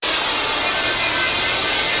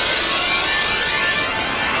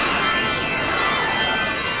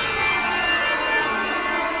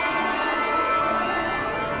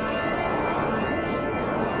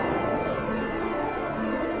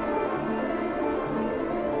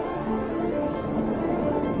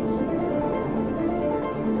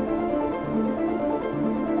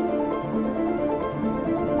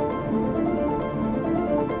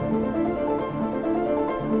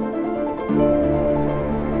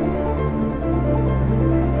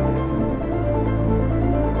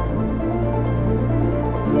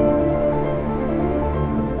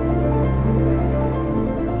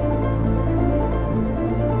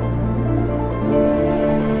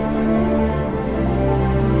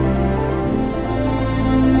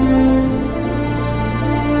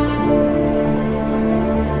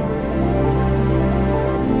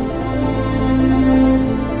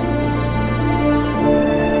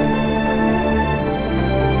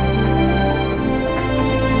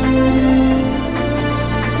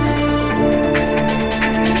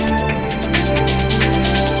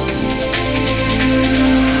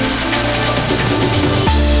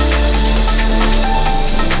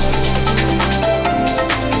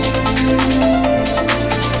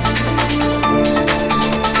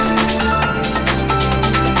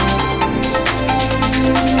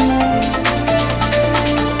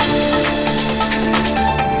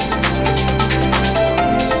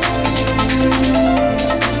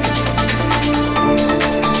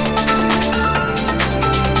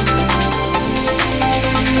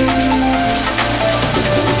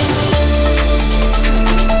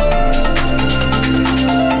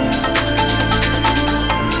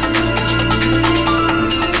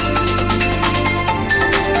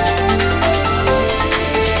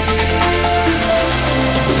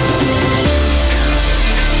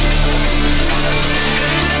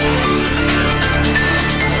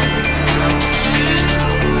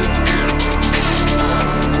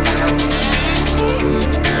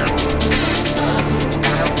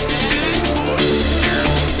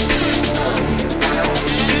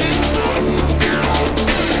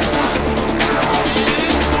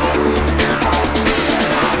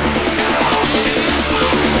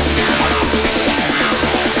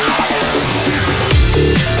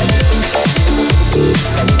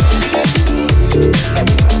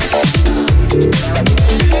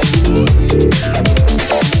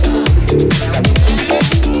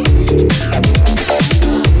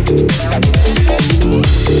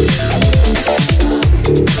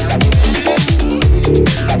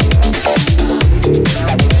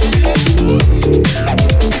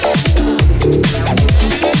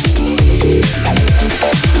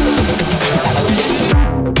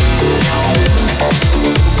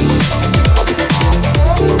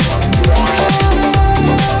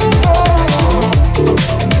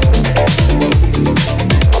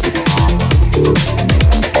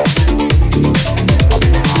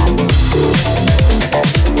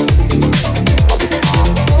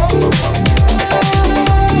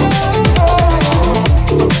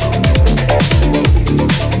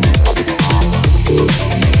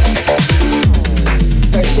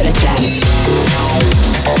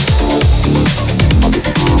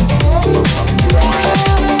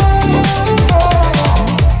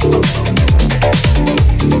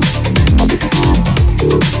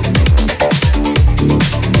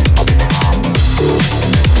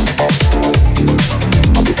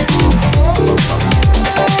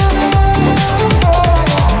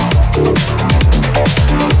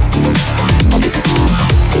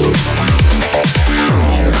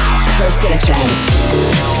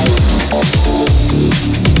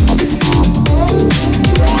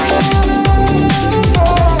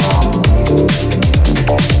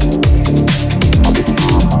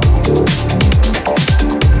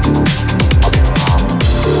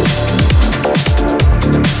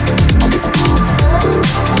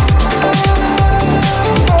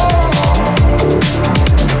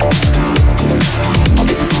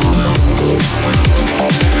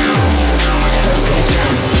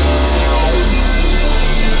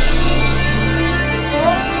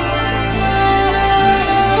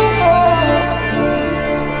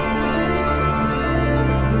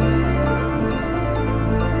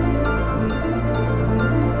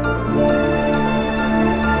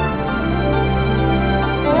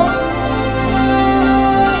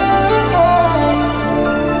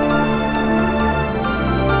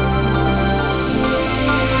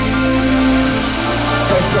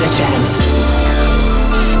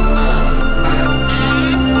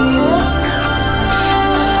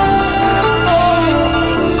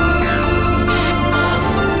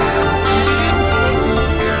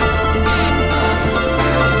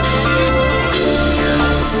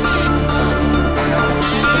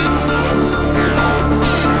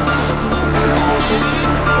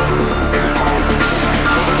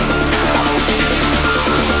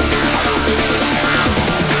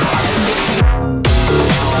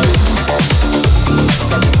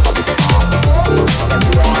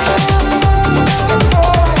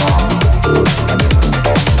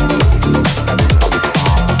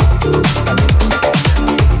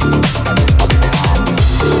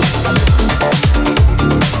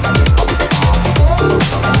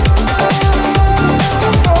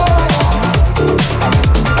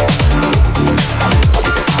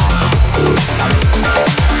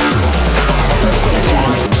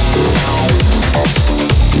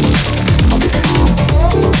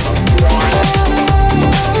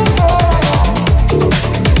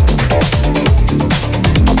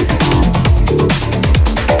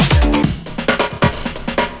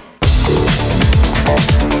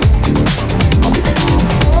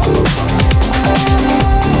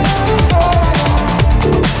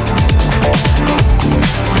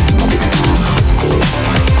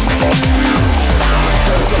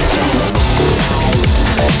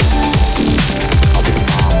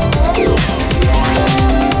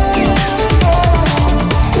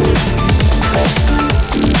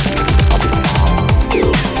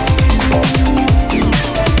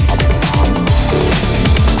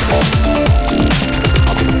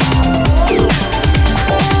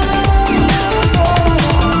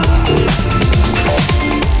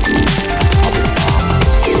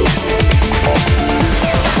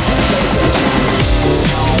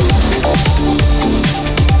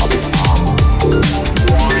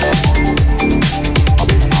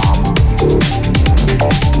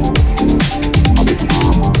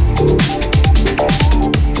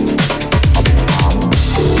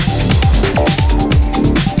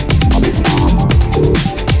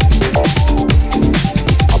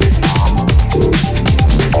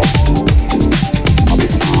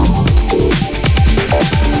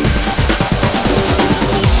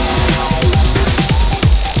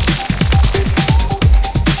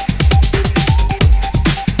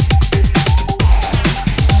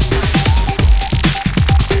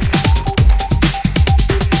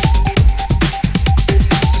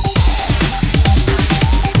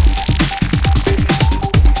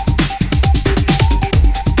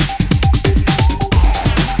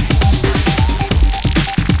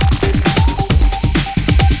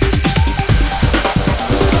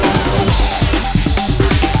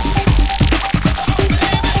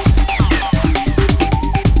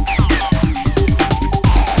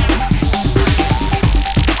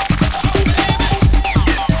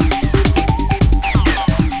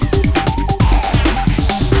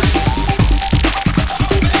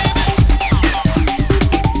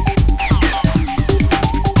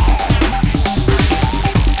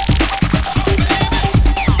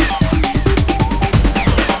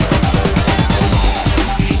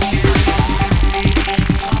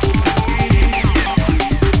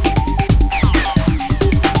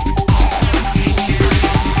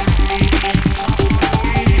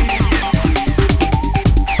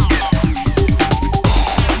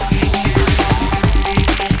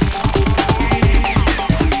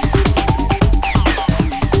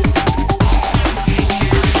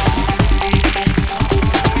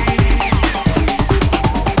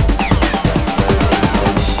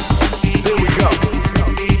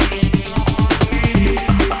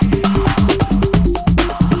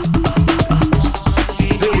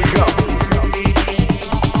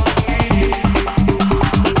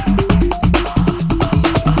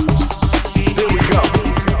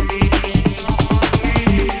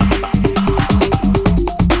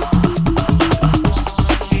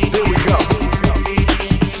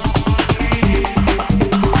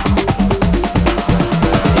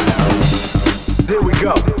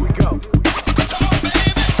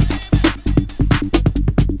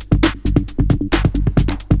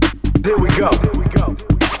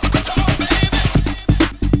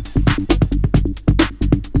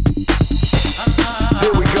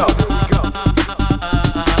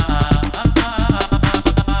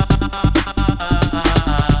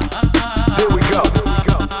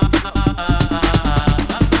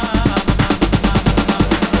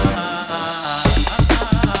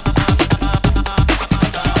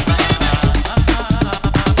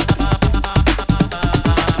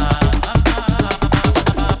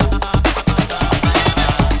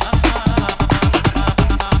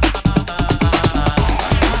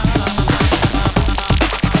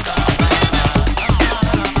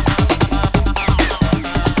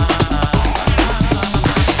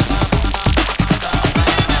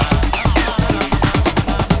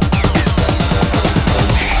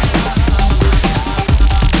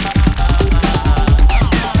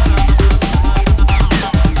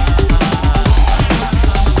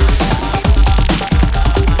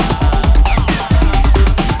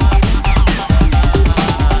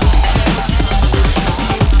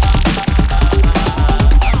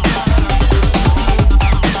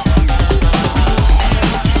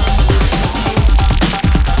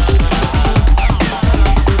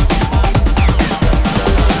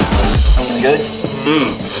Good?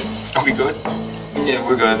 Are we good? Yeah,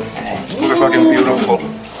 we're good. We're fucking beautiful.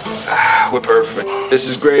 We're perfect. This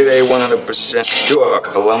is grade A 100%. You are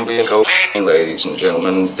Colombian cocaine, ladies and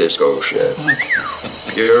gentlemen. Disco shit.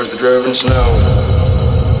 Here's the driven snow.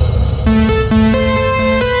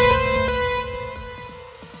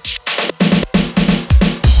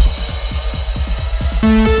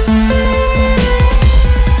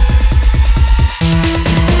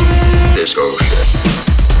 Disco shit.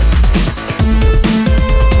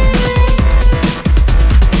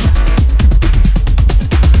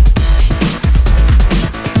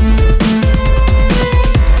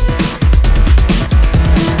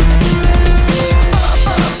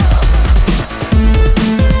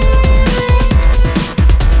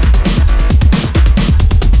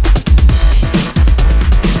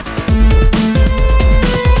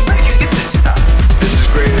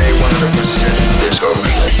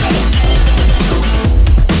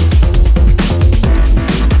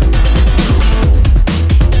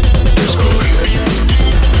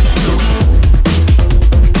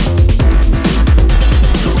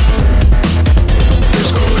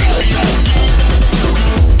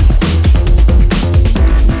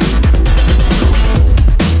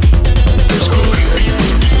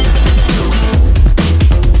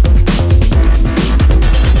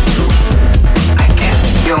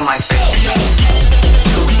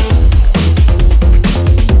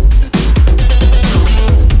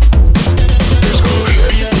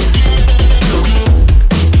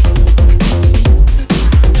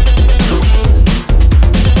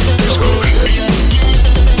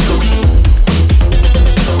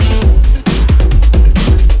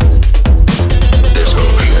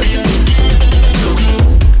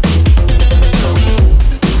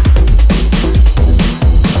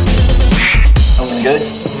 Good?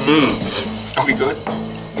 Are we good?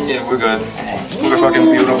 Yeah, we're good. We're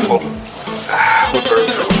fucking beautiful. We're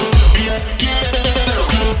perfect.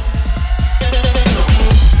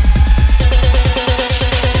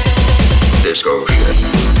 Disco shit.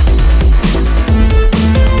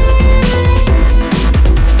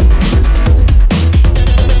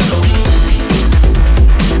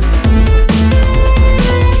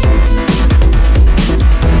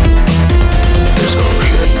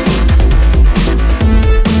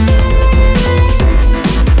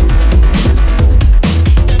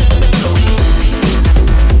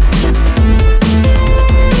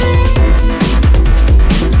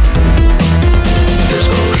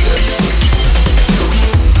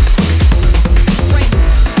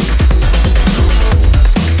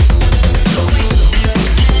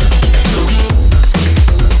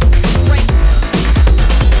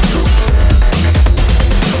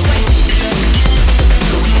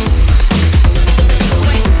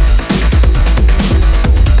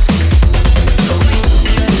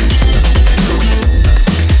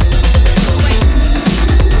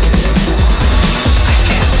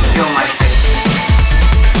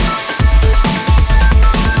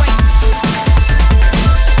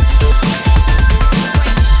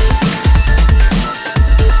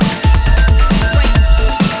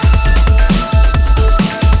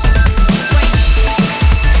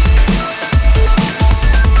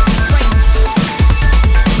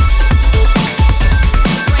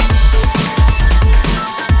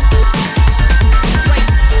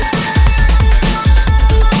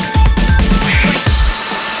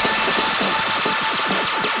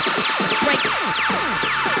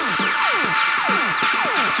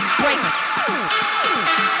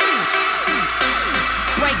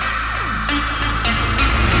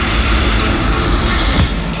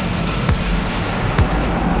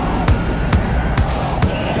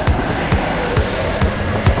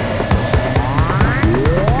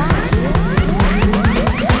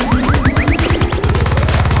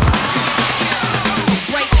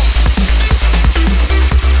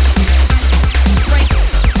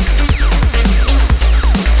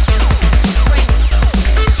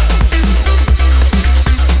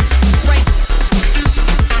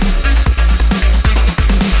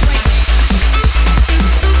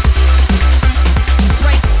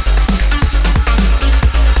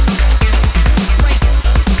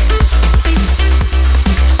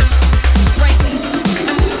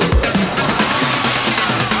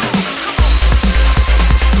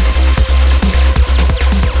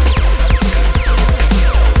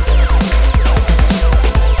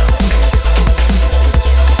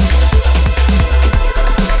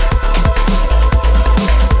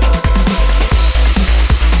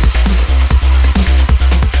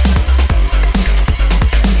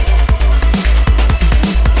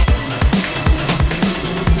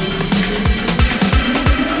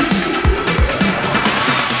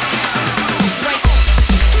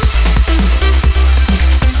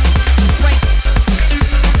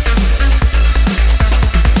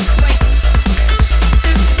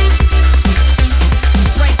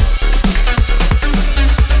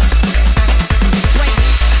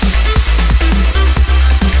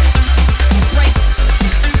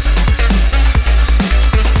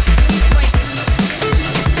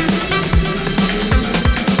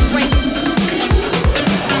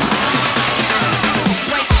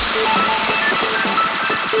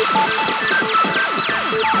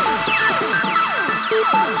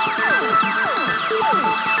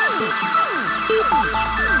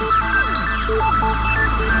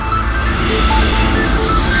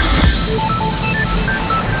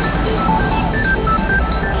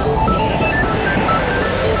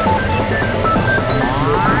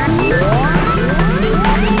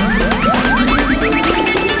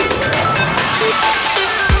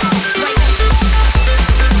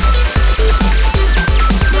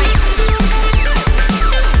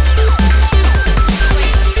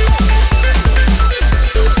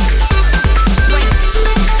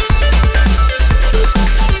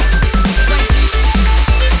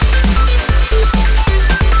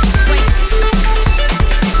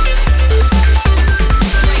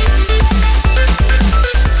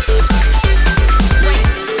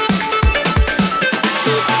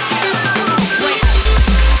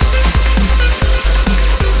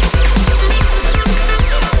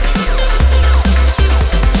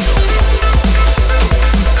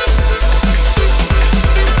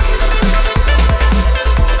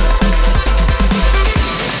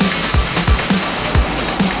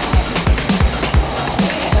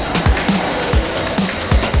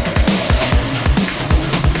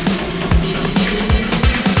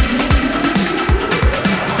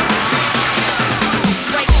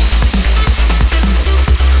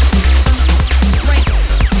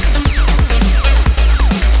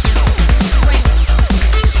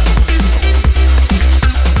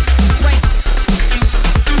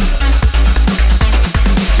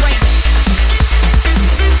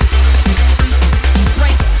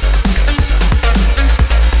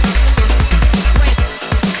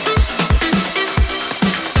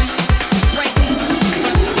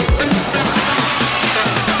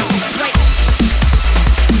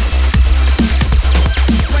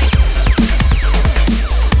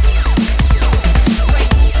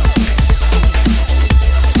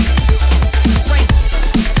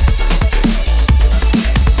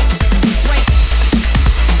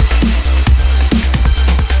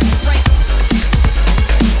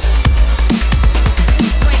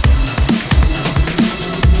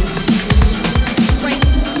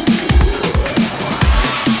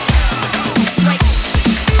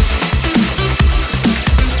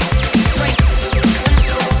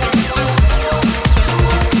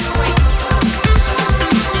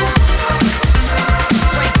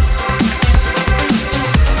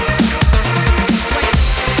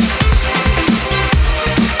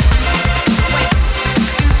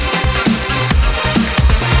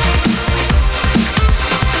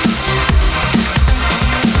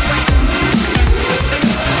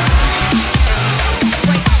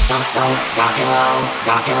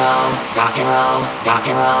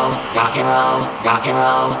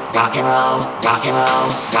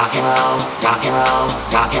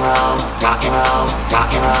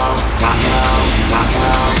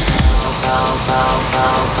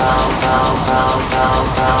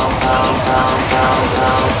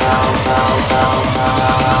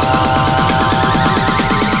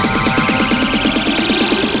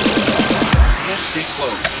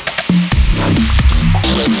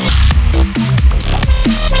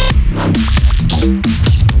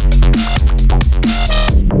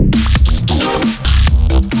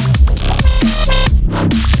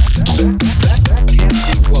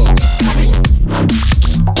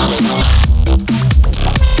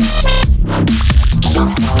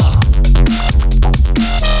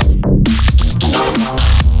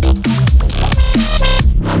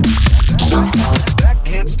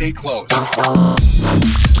 Stay close.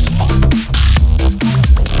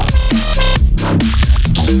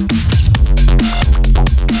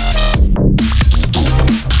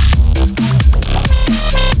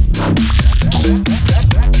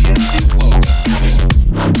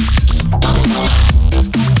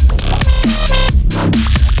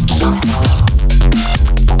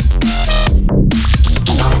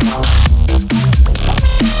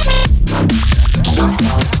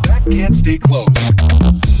 Can't stay close.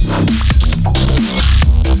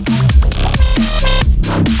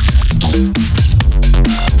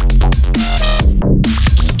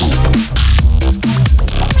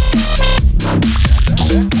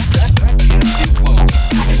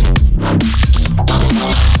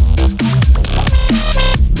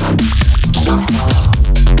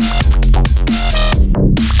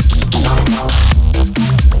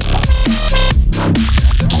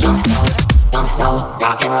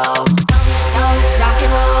 Rock and roll, so rock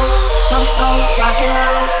and roll, bump so rock and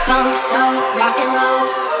roll, bump so rock and roll,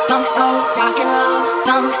 bump so rock and roll,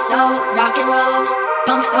 bump so rock and roll,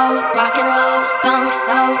 bump so rock and roll, bump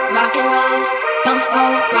so rock and roll, bump so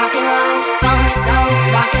rock and roll, bump so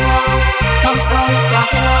rock and roll, bump so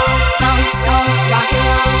rock and roll, bump so rock and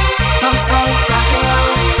roll, bump so rock and roll,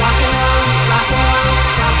 rock and roll, rock and roll,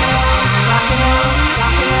 rock and roll, rock and roll,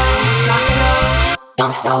 rock and roll, rock and roll,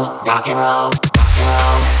 bump so rock and roll.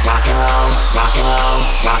 Rock and roll, rock and roll,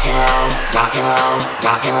 rock and roll, rock and roll,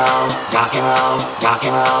 rock and roll, rock and roll, rock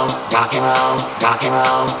and roll, rock and roll, rock and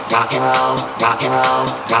roll, rock and roll,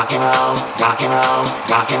 rock and roll, rock and roll, rock and roll,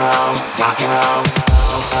 rock and roll, rock and roll.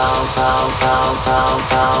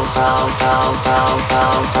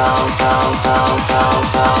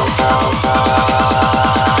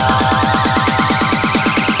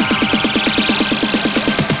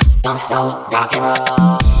 I'm so rock and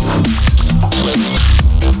roll.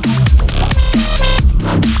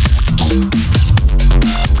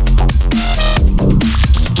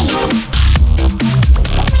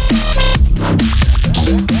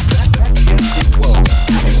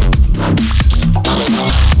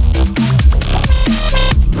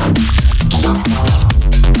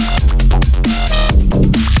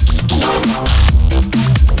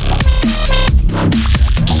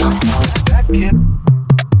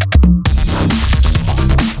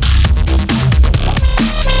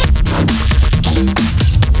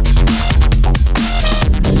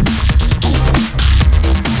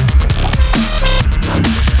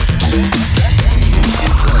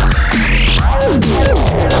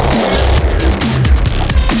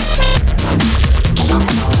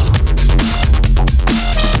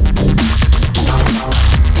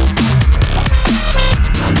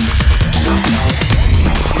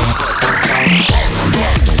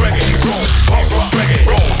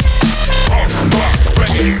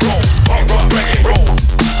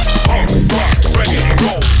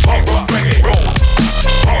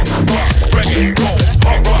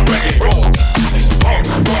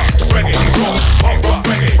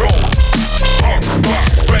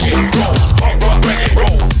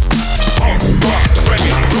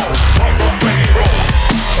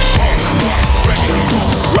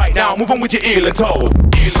 Move on with your ear and toe.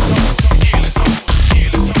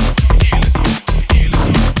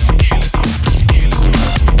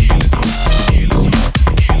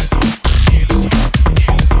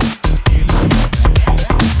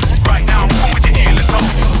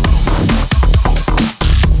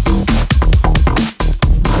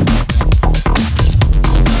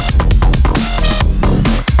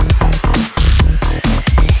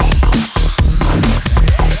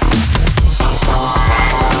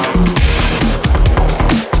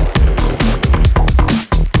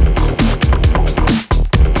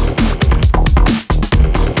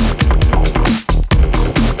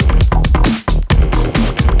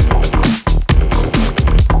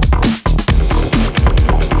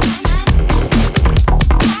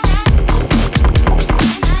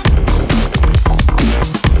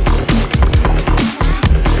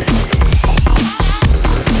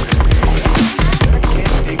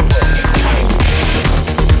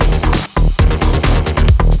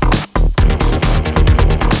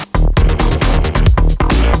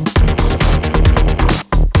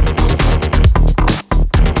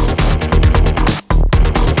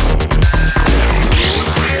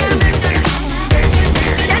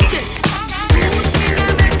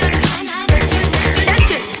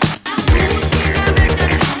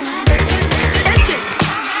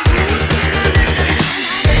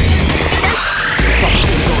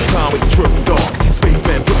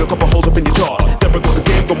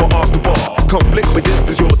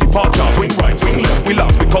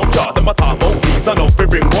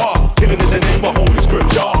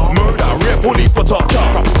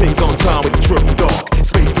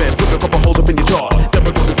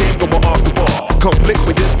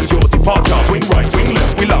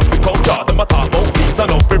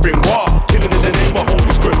 bring war. Killing in the name of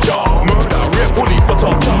holy scripture. Murder, rape, bully for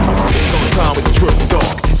torture. Things on time with the triple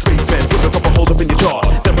dog. Spaceman, put a couple holes up in your jaw.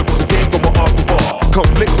 Never goes a game from my Arsenal bar.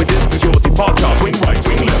 Conflict with this is your departure. Swing right,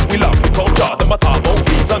 swing left, we love the culture. The matter won't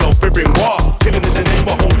be son of bring war. Killing in the name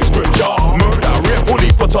of holy scripture. Murder, rape, bully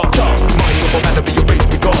for torture. Mind of a man to be your faith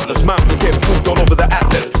regardless. Man, let's get moved all over the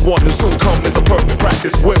atlas. One to soon come is a perfect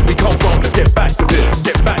practice. Where we come from, let's get back to this.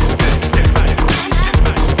 Get back to this. Get back to this.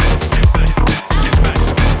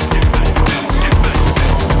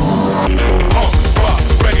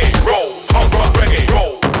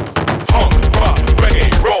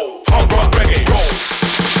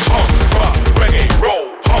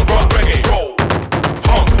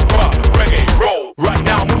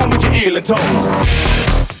 Heel and toe.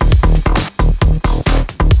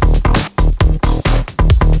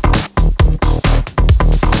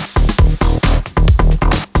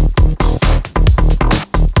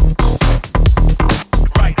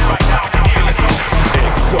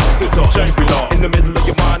 In the middle of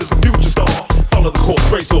your mind is a future star. Follow the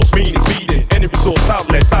course, racehorse, meaning speeding. Any resource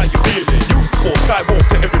outlets, how you feeling? Use the force, skywalk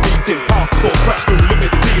to every meeting. Half the thought, crash through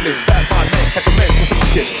limited ceilings. Bad my neck, catch a mental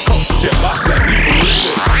beating. Come to jet, last like leaving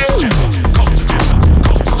reeling.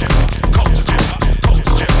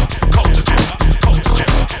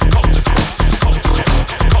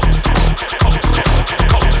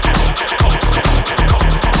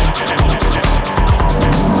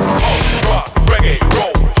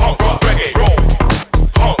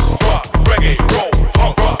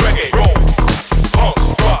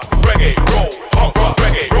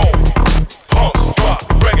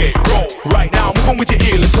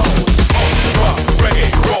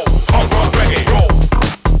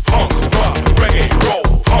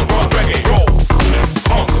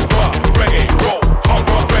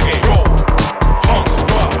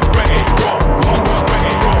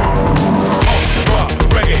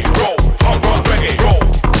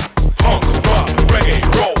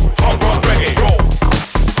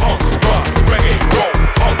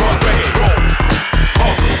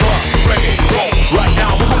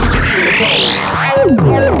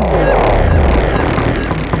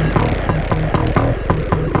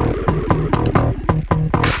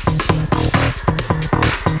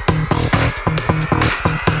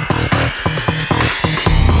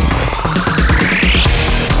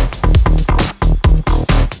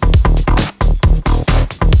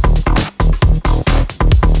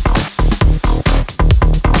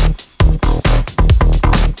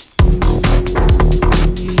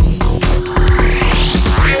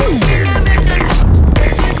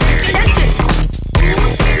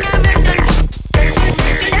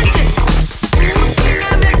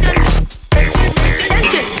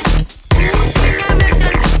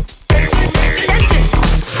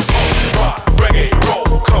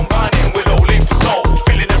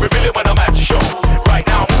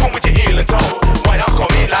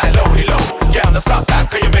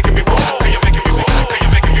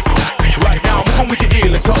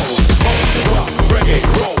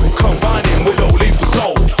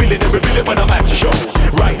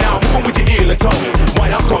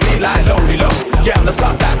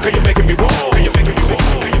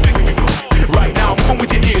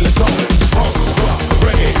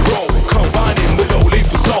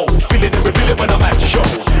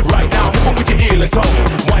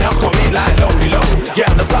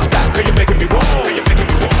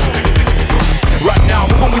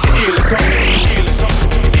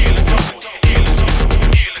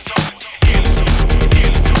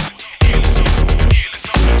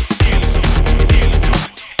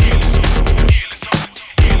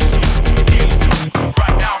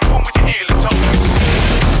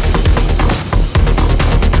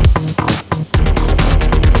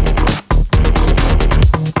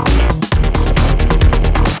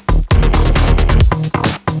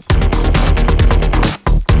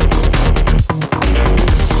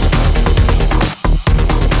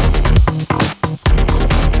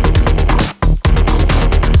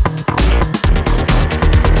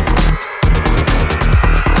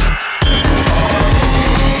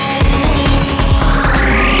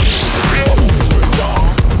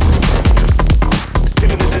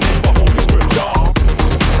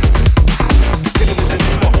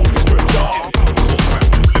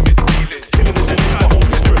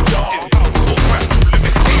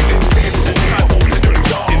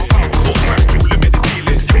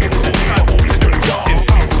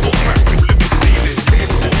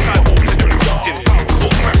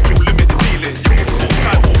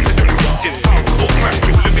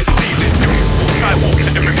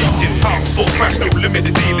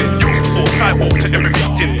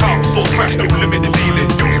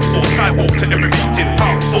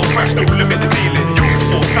 no limit to feelings.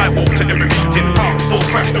 More skywalk to every meeting. Thoughts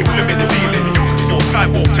crash, no limit to feelings. More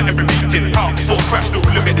skywalk to every meeting. Thoughts crash, no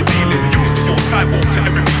limit to feelings. More skywalk to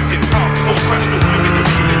every meeting. Thoughts crash, no limit to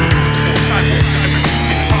feelings. More skywalk to every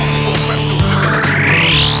meeting. Thoughts crash, no limit to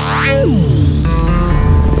feelings.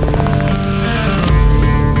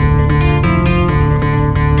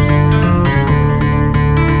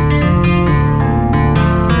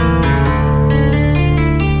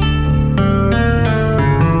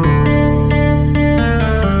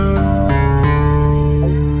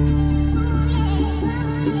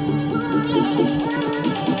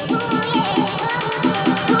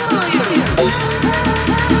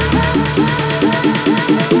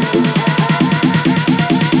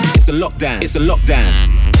 It's a lockdown.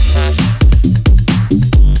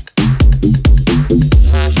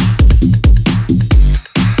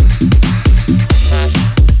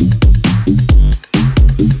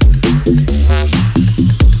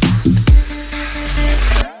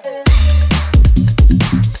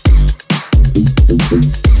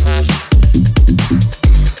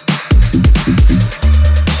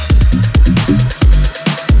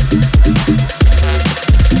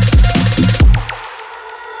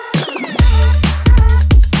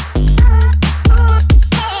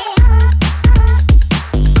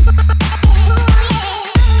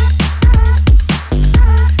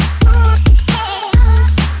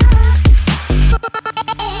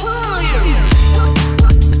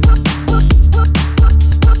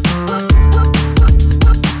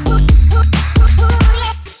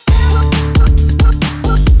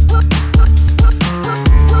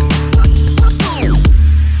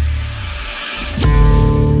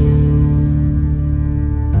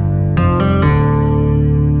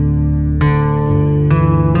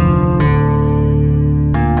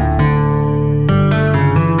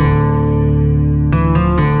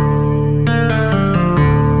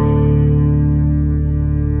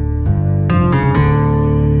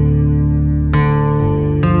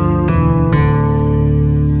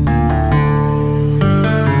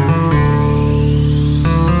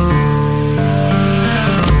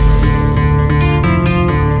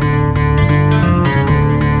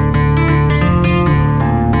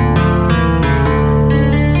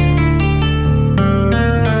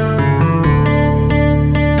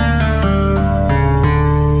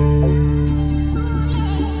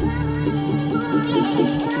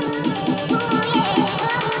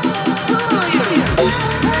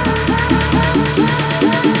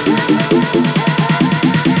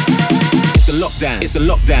 It's a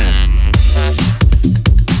lockdown.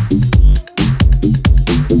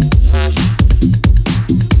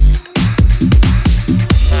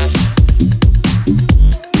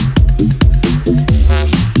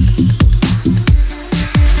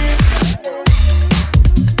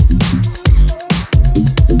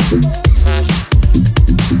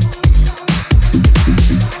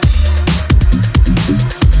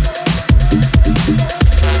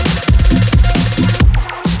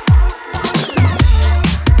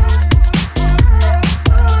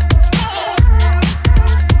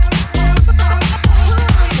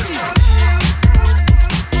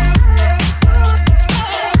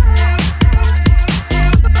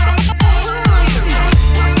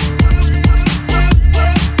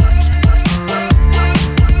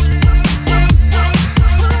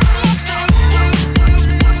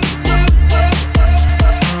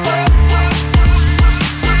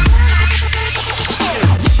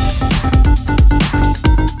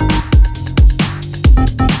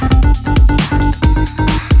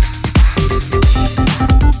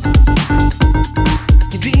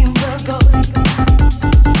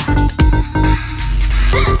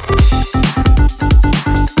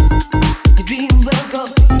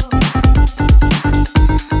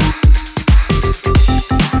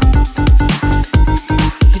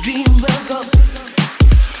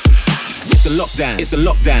 It's a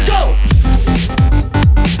lockdown. Go!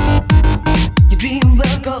 Your dream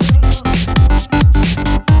will go.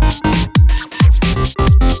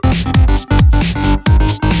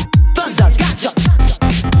 Thunder, gotcha.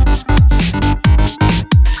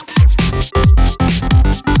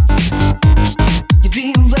 Your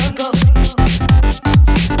dream will go.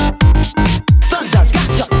 Thunder,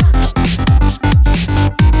 gotcha.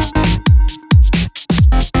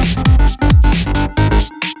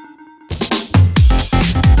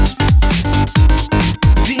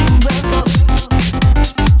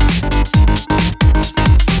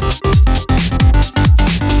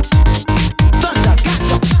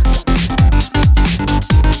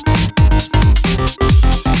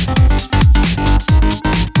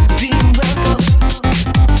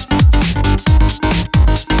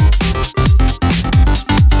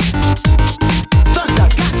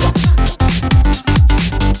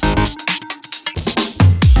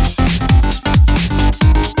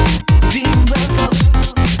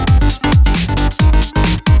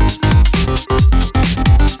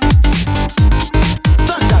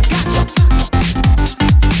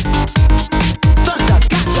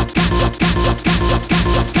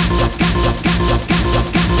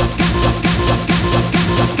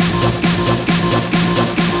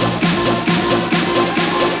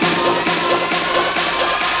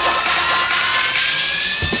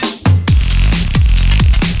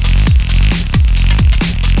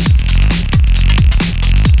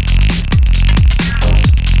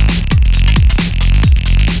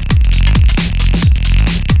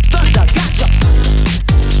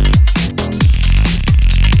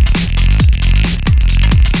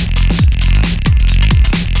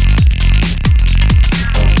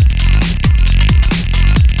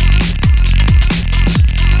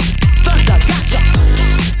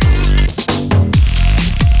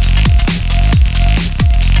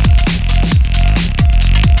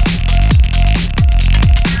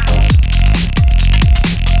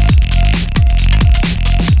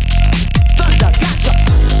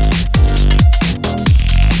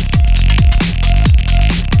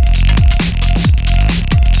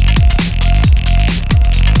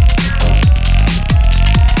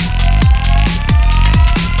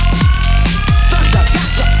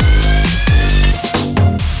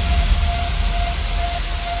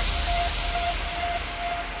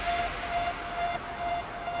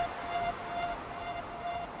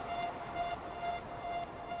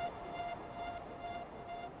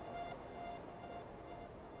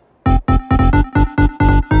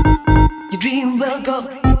 will go.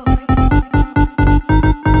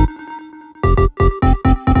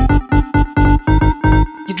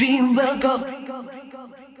 Your dream will go.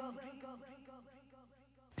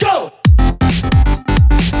 Go!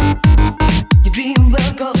 Your dream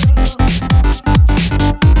will go.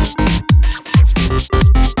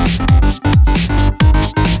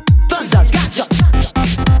 Thunder, gotcha.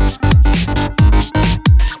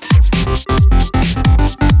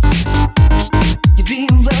 Your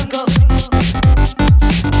dream will go.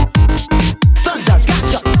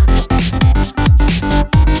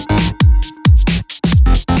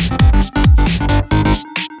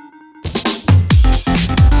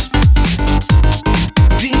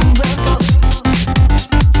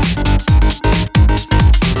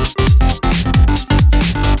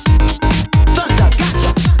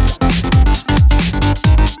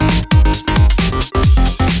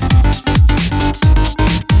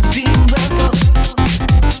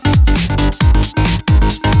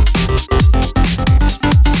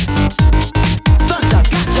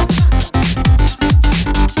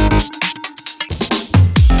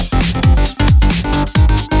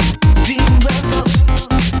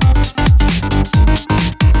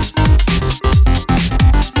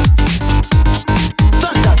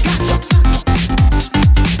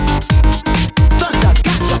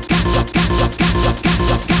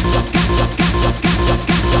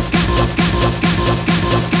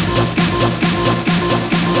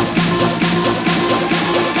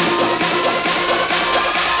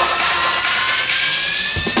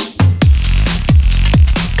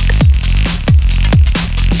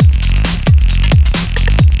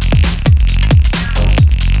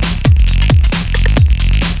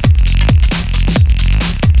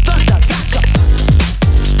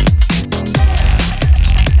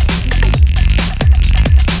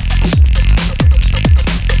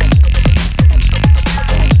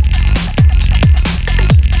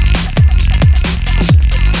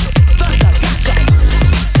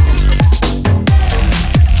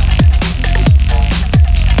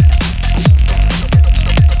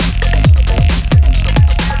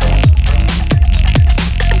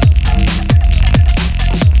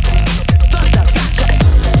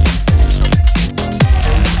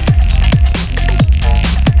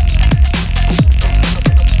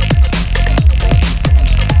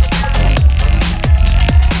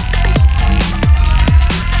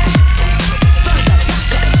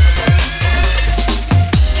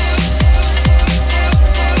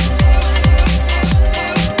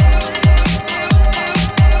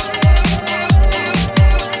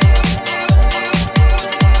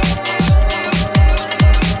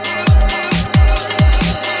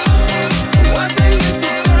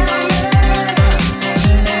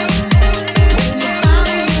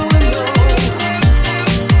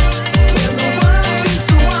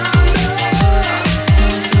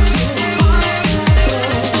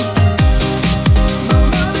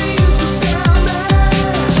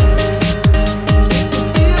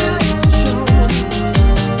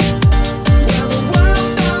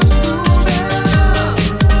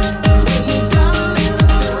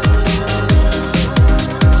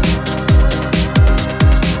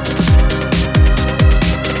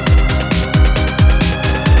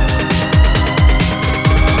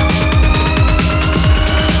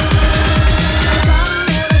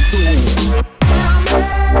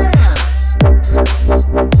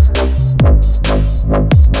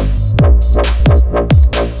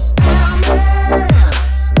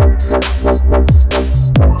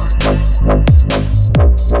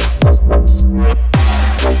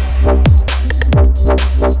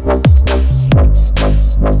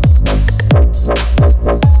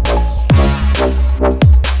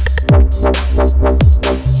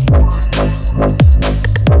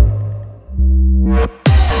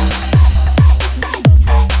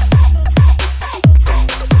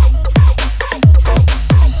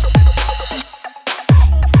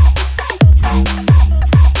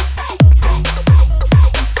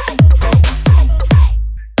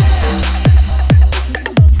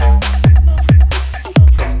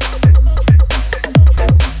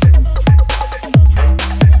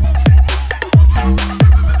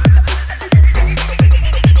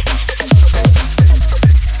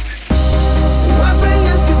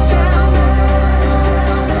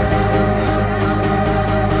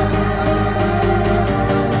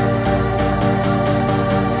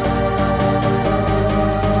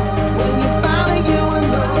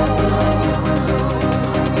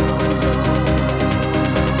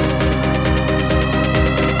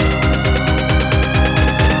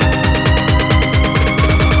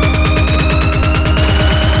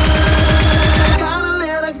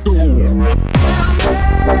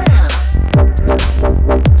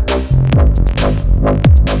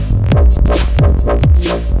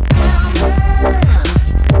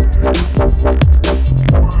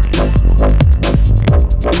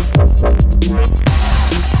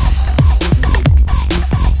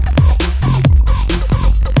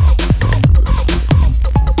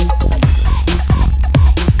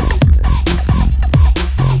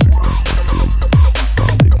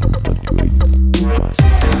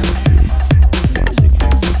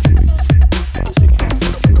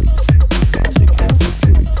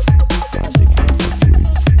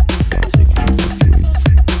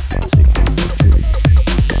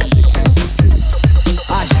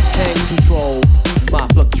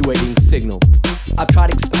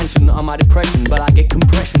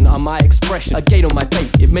 fate on my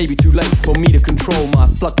fate. It may be too late for me to control my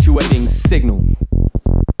fluctuating signal.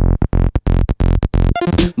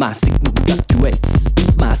 My signal fluctuates.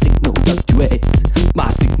 My signal fluctuates. My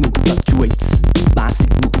signal fluctuates. My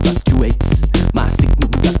signal fluctuates. My signal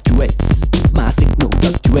fluctuates. My signal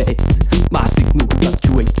fluctuates. My signal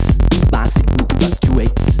fluctuates. My signal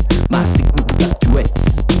fluctuates. My signal fluctuates. My signal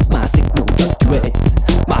fluctuates. My signal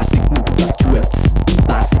fluctuates.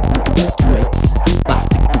 My signal fluctuates. My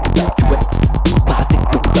signal fluctuates. My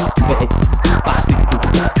signal fluctuates. My signal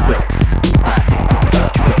fluctuates. My signal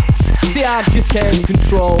fluctuates. See, I just can't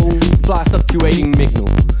control fly fluctuating signal.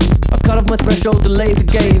 I've cut off my threshold, delayed the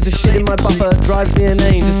gains. The shit in my buffer drives me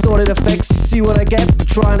inane. Distorted effects, you see what I get for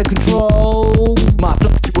trying to control my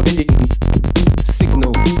fluctuating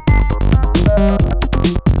signal.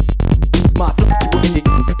 My fluctuating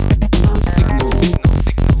signal, signal, signal,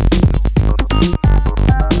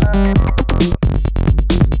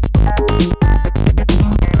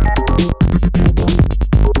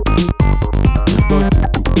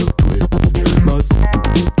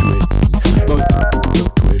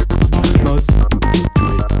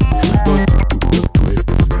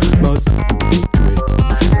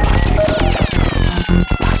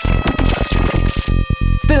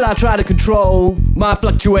 Still I try to control my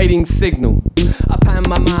fluctuating signal. I pan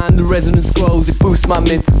my mind, the resonance grows. It boosts my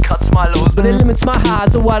mids, cuts my lows, but it limits my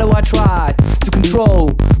highs. So why do I try to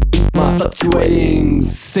control my fluctuating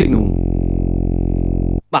signal?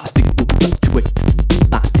 My signal fluctuates.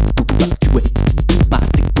 My signal fluctuates. My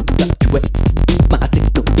signal fluctuates. My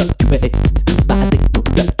signal fluctuates. My signal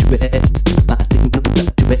fluctuates. My signal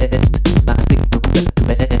fluctuates. My signal fluctuates. My signal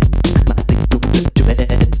fluctuates. My signal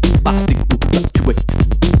fluctuates. My signal fluctuates.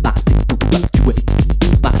 My signal fluctuates.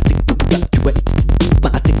 My signal fluctuates.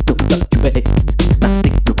 My signal fluctuates. My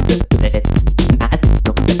signal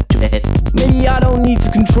fluctuates. Maybe I don't need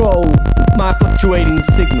to control my fluctuating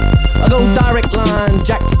signal. I go direct line,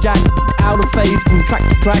 jack to jack, out of phase from track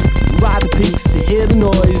to track. Ride the peaks, hear the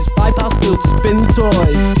noise, bypass filters, spin the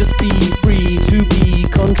toys. Just be free to be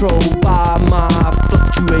controlled by my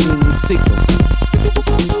fluctuating signal.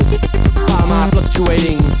 By my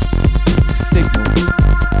fluctuating signal.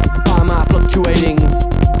 By my fluctuating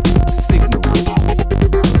signal.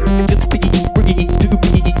 Just be free to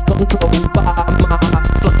be controlled by my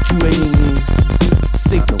fluctuating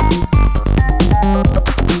signal.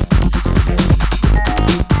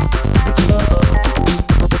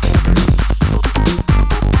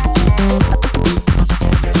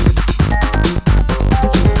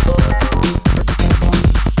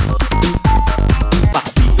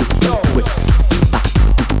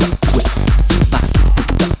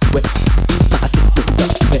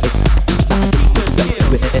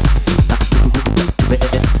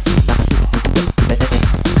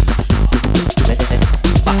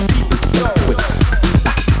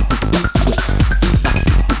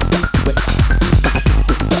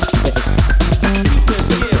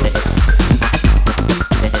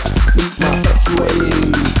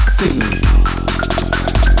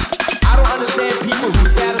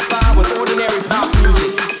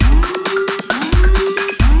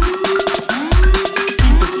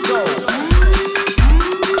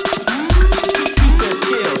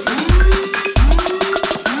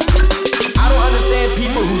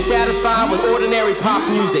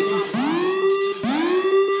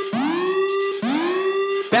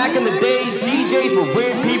 Back in the days, DJs were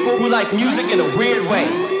weird people who like music in a weird way.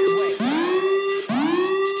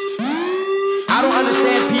 I don't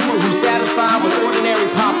understand people who satisfy with ordinary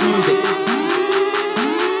pop music.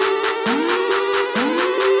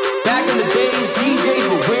 Back in the days, DJs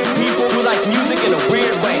were weird people who like music in a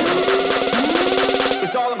weird way.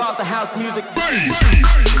 It's all about the house music.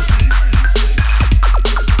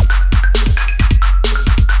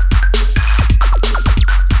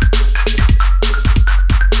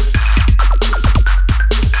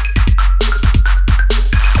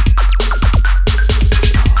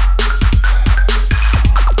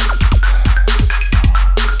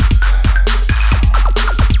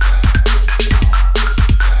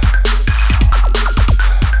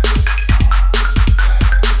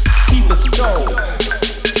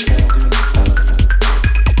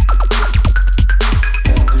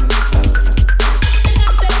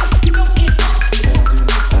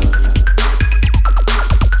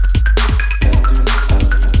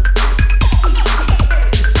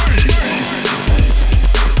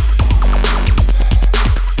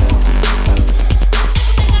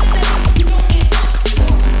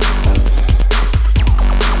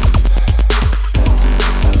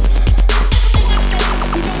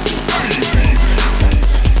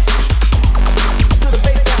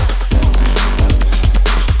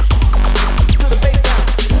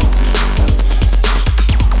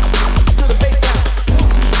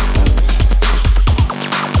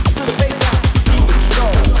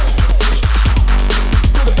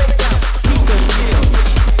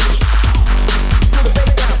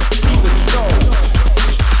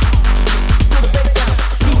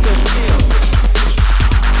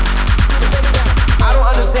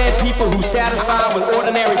 people who satisfy with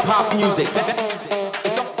ordinary pop music.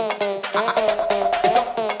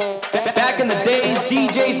 Back in the days,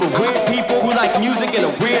 DJs were weird people who liked music in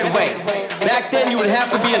a weird way. Back then, you would have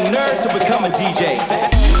to be a nerd to become a DJ.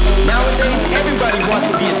 Nowadays, everybody wants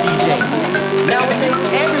to be a DJ. Nowadays,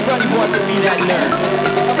 everybody wants to be that nerd.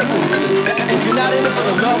 It sickens me. If you're not in it for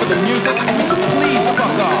the love of the music, would you please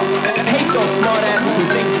fuck off? I hate those smartasses who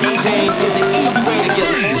think DJing is an easy way to get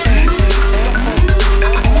laid.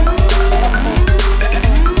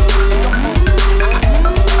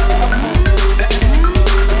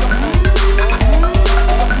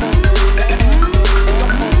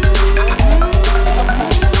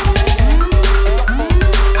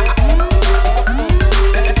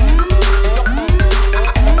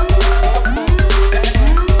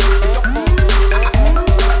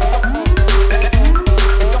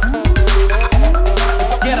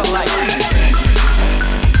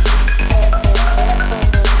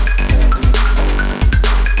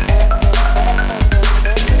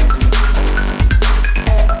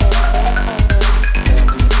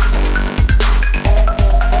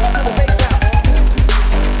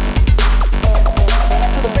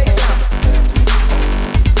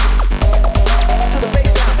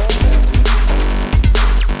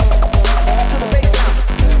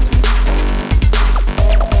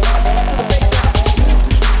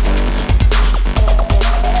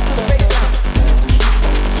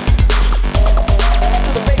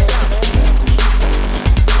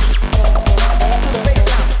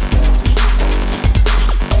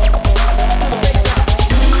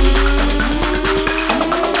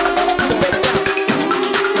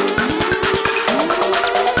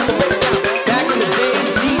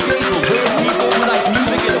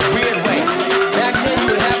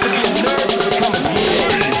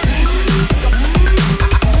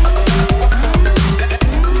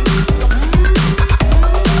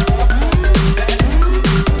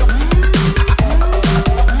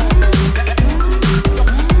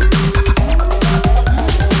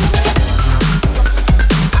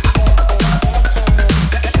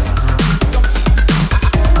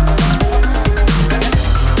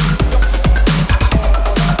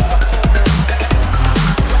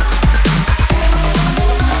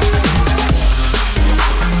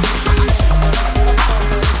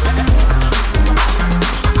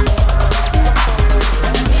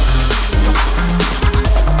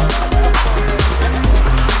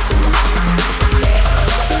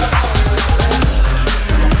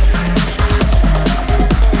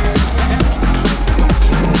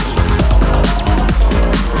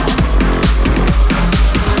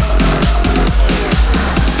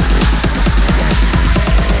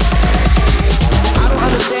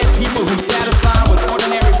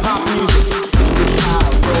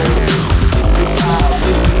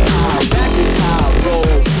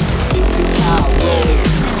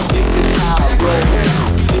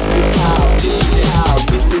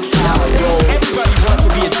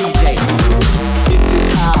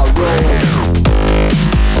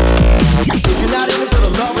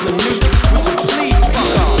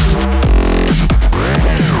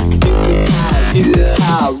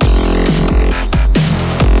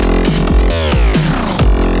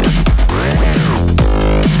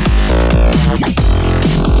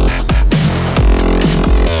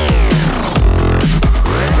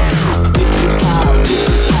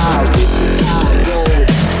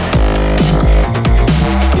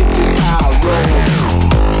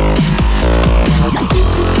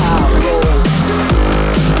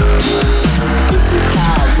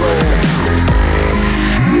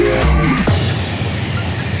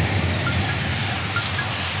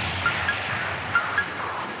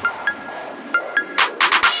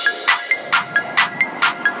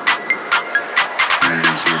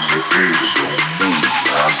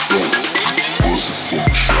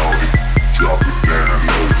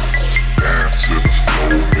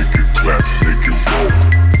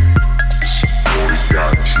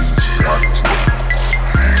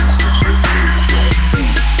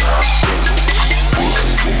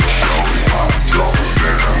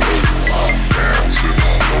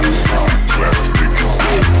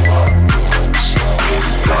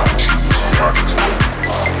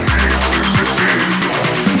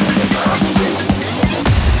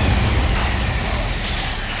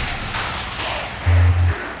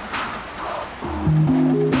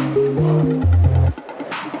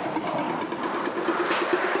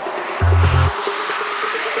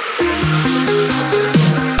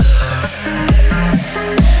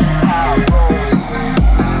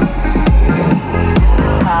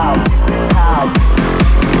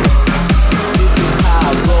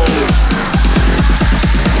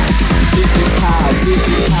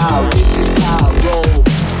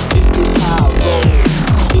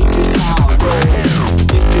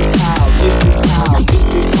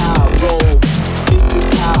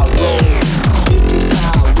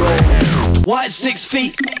 White 6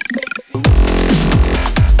 feet.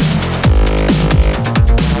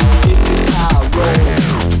 This is how I roll.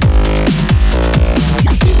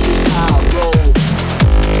 This is how I roll.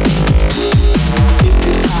 This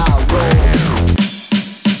is how I roll.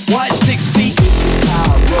 White 6 feet. This is how I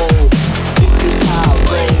roll. This is how I roll.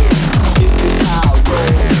 This is how I roll. This is how. This is how. This is how I roll. This is how I roll. This is how I roll.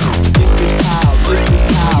 This is how. This is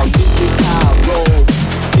how. This is how I roll. This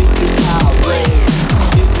is how I roll. This is how I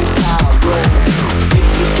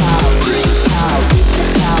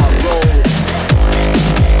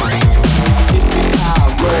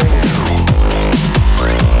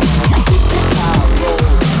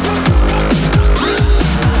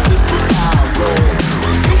This is how I roll.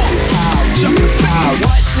 This is how. This is how.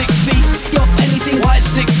 White 6 feet. Yo, anything white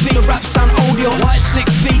 6 feet. The rap sound audio. White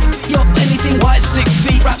 6 feet. Yo, anything white 6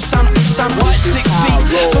 feet. Rap sound white 6 feet.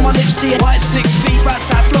 From my lips to your white 6 feet. Rap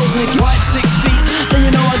type flows, and if you white 6 feet, then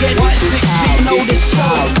you know I get white 6 feet. Know this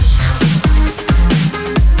soul.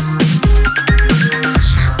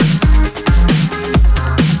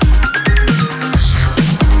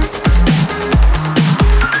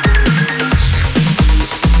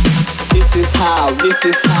 This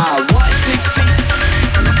is how. White 6 feet.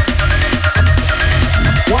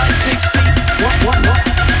 White 6 feet. What?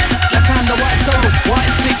 Like I'm the white soul. White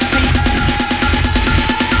 6 feet.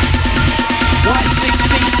 White 6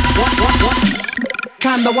 feet. What?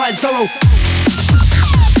 Kind the white Zorro.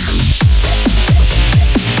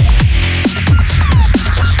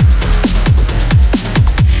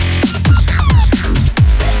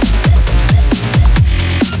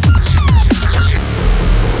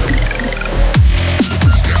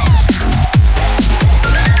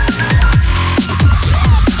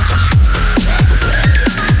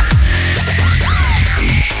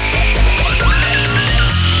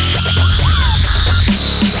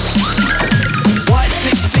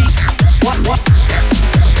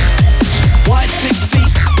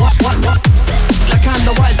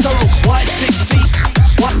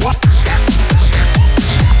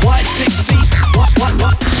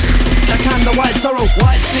 Sorrow,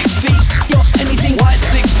 white 6 feet. Yo, anything white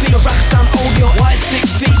 6 feet. Rap sound audio, white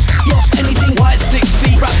 6 feet. Yo, anything white 6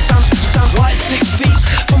 feet. Rap sound white 6 feet.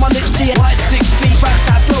 From my lips to your white 6 feet. Rap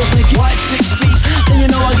side flows, and if you white 6 feet, then you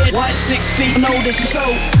know I get white 6 feet. I know this so.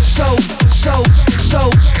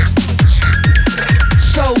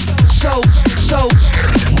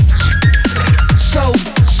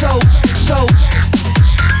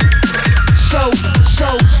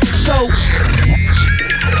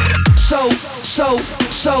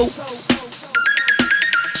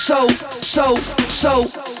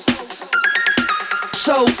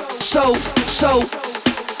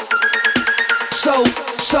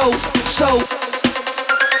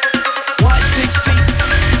 White 6 feet.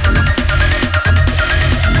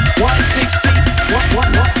 White 6 feet. What?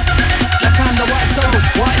 Like I'm the white soul.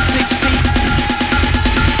 White 6 feet.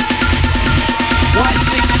 White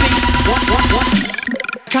 6 feet. What?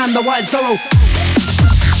 Like I'm the white Zorro.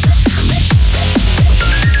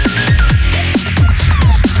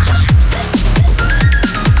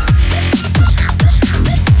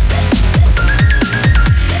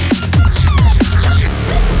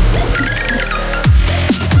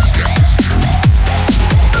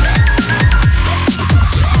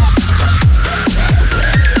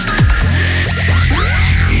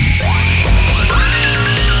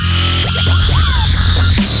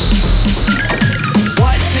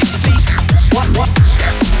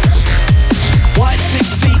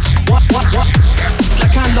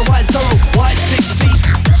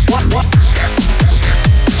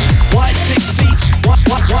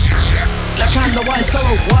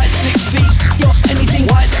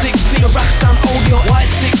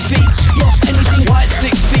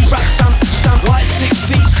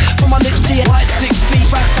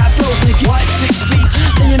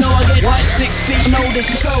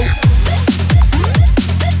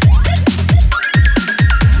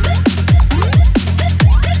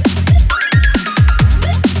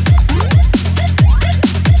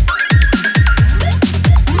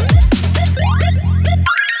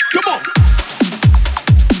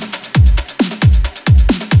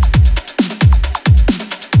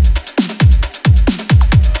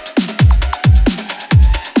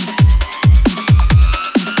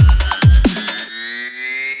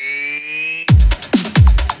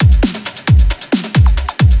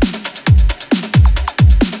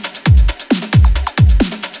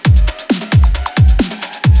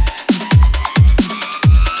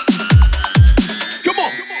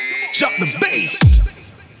 drop the bass.